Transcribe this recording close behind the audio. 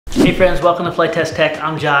Hey friends, welcome to Flite Test Tech.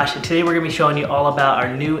 I'm Josh, and today we're going to be showing you all about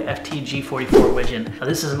our new FT-G44 Widgeon. Now,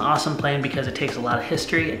 this is an awesome plane because it takes a lot of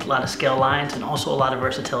history, a lot of scale lines, and also a lot of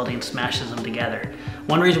versatility and smashes them together.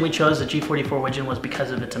 One reason we chose the G44 Widgeon was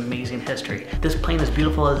because of its amazing history. This plane, as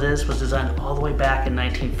beautiful as it is, was designed all the way back in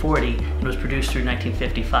 1940 and was produced through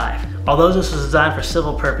 1955. Although this was designed for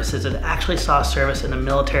civil purposes, it actually saw service in the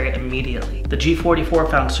military immediately. The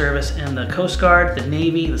G44 found service in the Coast Guard, the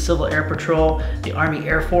Navy, the Civil Air Patrol, the Army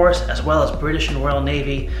Air Force, as well as British and Royal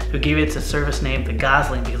Navy, who gave it its service name, the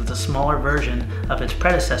Gosling, because it's a smaller version of its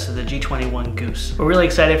predecessor, the G21 Goose. We're really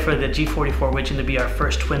excited for the G44 Widgeon to be our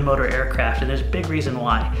first twin motor aircraft, and there's a big reason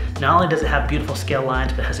why. Not only does it have beautiful scale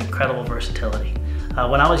lines, but it has incredible versatility.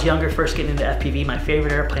 When I was younger, first getting into FPV, my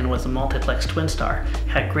favorite airplane was the Multiplex Twin Star. It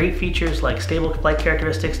had great features like stable flight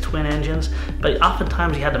characteristics, twin engines, but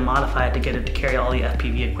oftentimes you had to modify it to get it to carry all the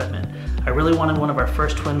FPV equipment. I really wanted one of our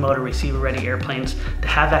first twin motor receiver ready airplanes to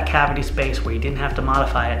have that cavity space where you didn't have to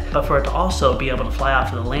modify it, but for it to also be able to fly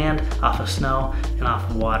off of the land, off of snow, and off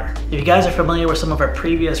of water. If you guys are familiar with some of our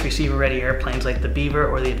previous receiver ready airplanes like the Beaver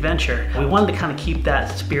or the Adventure, we wanted to kind of keep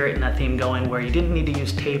that spirit and that theme going where you didn't need to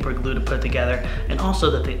use tape or glue to put it together, and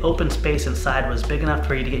also that the open space inside was big enough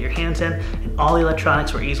for you to get your hands in and all the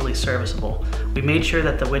electronics were easily serviceable. We made sure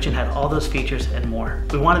that the Widgeon had all those features and more.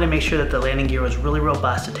 We wanted to make sure that the landing gear was really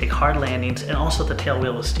robust to take hard landings, and also the tail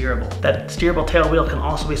wheel was steerable. That steerable tail wheel can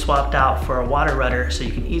also be swapped out for a water rudder so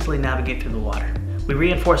you can easily navigate through the water. We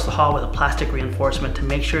reinforced the hull with a plastic reinforcement to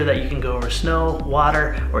make sure that you can go over snow,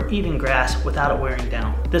 water, or even grass without it wearing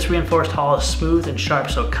down. This reinforced hull is smooth and sharp,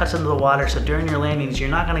 so it cuts into the water, so during your landings you're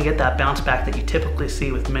not going to get that bounce back that you typically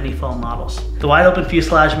see with many foam models. The wide open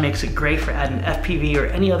fuselage makes it great for adding FPV or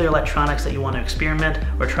any other electronics that you want to experiment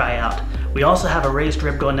or try out. We also have a raised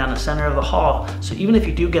rib going down the center of the hull, so even if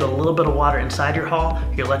you do get a little bit of water inside your hull,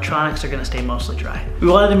 your electronics are going to stay mostly dry. We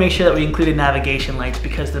wanted to make sure that we included navigation lights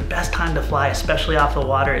because the best time to fly, especially off the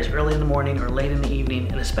water, is early in the morning or late in the evening,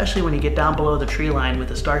 and especially when you get down below the tree line with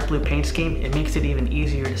this dark blue paint scheme, it makes it even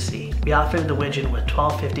easier to see. We outfitted the Widgeon with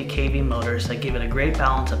 1250 kV motors that give it a great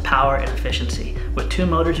balance of power and efficiency. With two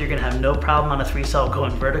motors, you're going to have no problem on a 3-cell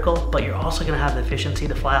going vertical, but you're also going to have the efficiency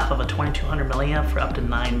to fly off of a 2200 milliamp for up to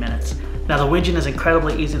 9 minutes. Now, the Widgeon is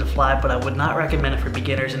incredibly easy to fly, but I would not recommend it for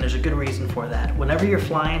beginners, and there's a good reason for that. Whenever you're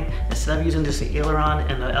flying, instead of using just the aileron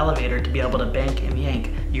and the elevator to be able to bank and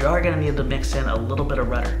yank, you are going to need to mix in a little bit of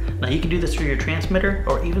rudder. Now, you can do this through your transmitter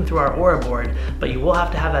or even through our Aura board, but you will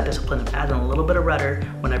have to have that discipline of adding a little bit of rudder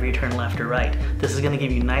whenever you turn left or right. This is going to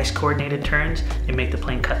give you nice coordinated turns and make the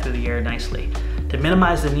plane cut through the air nicely. To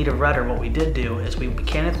minimize the need of rudder, what we did do is we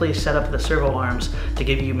mechanically set up the servo arms to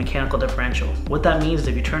give you mechanical differential. What that means is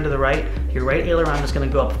if you turn to the right, your right aileron is going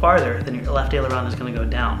to go up farther than your left aileron is going to go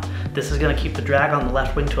down. This is going to keep the drag on the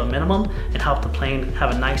left wing to a minimum and help the plane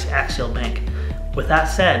have a nice axial bank. With that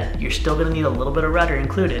said, you're still going to need a little bit of rudder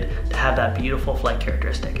included to have that beautiful flight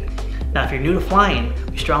characteristic. Now, if you're new to flying,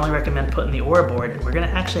 we strongly recommend putting the Aura board. We're going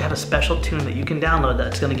to actually have a special tune that you can download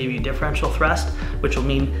that's going to give you differential thrust, which will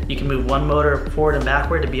mean you can move one motor forward and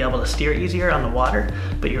backward to be able to steer easier on the water,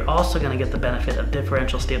 but you're also going to get the benefit of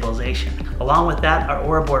differential stabilization. Along with that, our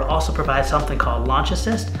Aura board also provides something called launch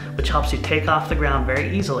assist, which helps you take off the ground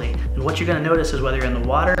very easily. And what you're going to notice is whether you're in the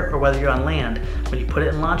water or whether you're on land, when you put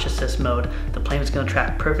it in launch assist mode, the plane is going to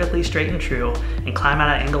track perfectly straight and true and climb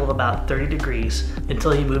at an angle of about 30 degrees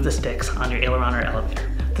until you move the sticks on your aileron or elevator.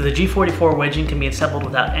 The G44 Widgeon can be assembled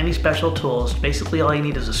without any special tools. Basically, all you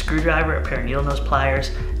need is a screwdriver, a pair of needle nose pliers.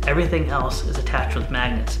 Everything else is attached with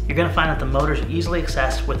magnets. You're going to find that the motor is easily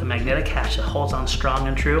accessed with a magnetic hatch that holds on strong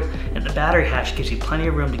and true, and the battery hatch gives you plenty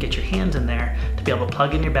of room to get your hands in there to be able to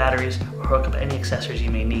plug in your batteries or hook up any accessories you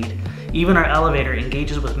may need. Even our elevator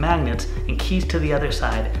engages with magnets and keys to the other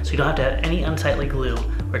side, so you don't have to have any unsightly glue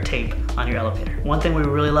or tape on your elevator. One thing we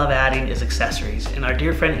really love adding is accessories, and our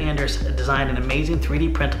dear friend Anders designed an amazing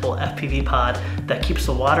 3D printable FPV pod that keeps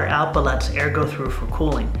the water out but lets air go through for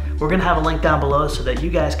cooling. We're going to have a link down below so that you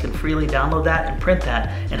guys can freely download that and print that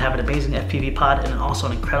and have an amazing FPV pod and also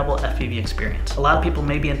an incredible FPV experience. A lot of people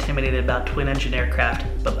may be intimidated about twin engine aircraft,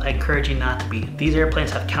 but I encourage you not to be. These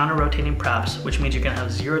airplanes have counter-rotating props, which means you're going to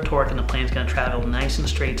have zero torque and the plane's going to travel nice and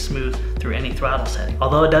straight smooth through any throttle setting.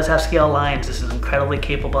 Although it does have scale lines, this is incredibly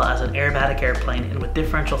capable as an aerobatic airplane, and with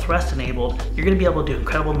differential thrust enabled, you're going to be able to do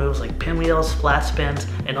incredible moves like pinwheels, flat spins,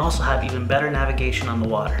 and also have even better navigation on the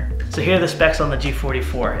water. So here are the specs on the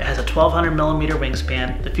G44. It has a 1200 millimeter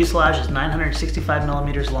wingspan. The fuselage is 965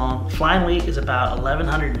 millimeters long. Flying weight is about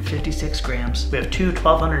 1156 grams. We have two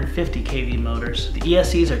 1250 kV motors. The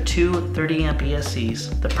ESCs are two 30 amp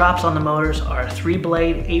ESCs. The props on the motors are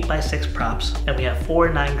 3-blade 8x6 props, and we have four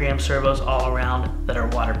 9-gram servos all around that are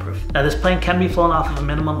waterproof. Now this plane can be flown off of a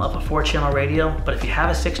minimum of a 4-channel radio, but if you have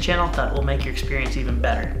a 6-channel, that will make your experience even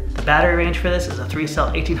better. The battery range for this is a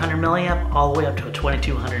 3-cell 1800 milliamp all the way up to a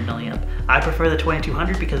 2200 milliamp. I prefer the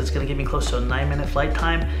 2200 because it's going to give me close to a 9-minute flight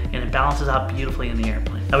time, and it balances out beautifully in the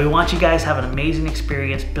airplane. Now we want you guys to have an amazing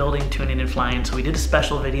experience building, tuning, and flying, so we did a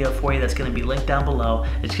special video for you that's going to be linked down below.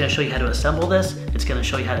 It's going to show you how to assemble this, it's going to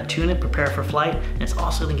show you how to tune it, prepare for flight, and it's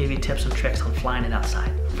also going to give you tips and tricks on flying it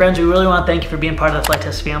outside. Friends, we really want to thank you for being part of the Flite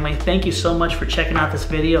Test family. Thank you so much for checking out this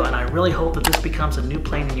video, and I really hope that this becomes a new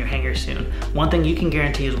plane in your hangar soon. One thing you can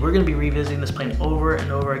guarantee is we're going to be revisiting this plane over and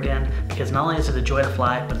over again, because not only is it a joy to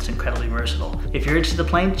fly, but it's incredibly versatile. If you're interested in the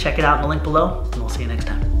plane, check it out in the link below, and we'll see you next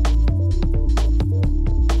time.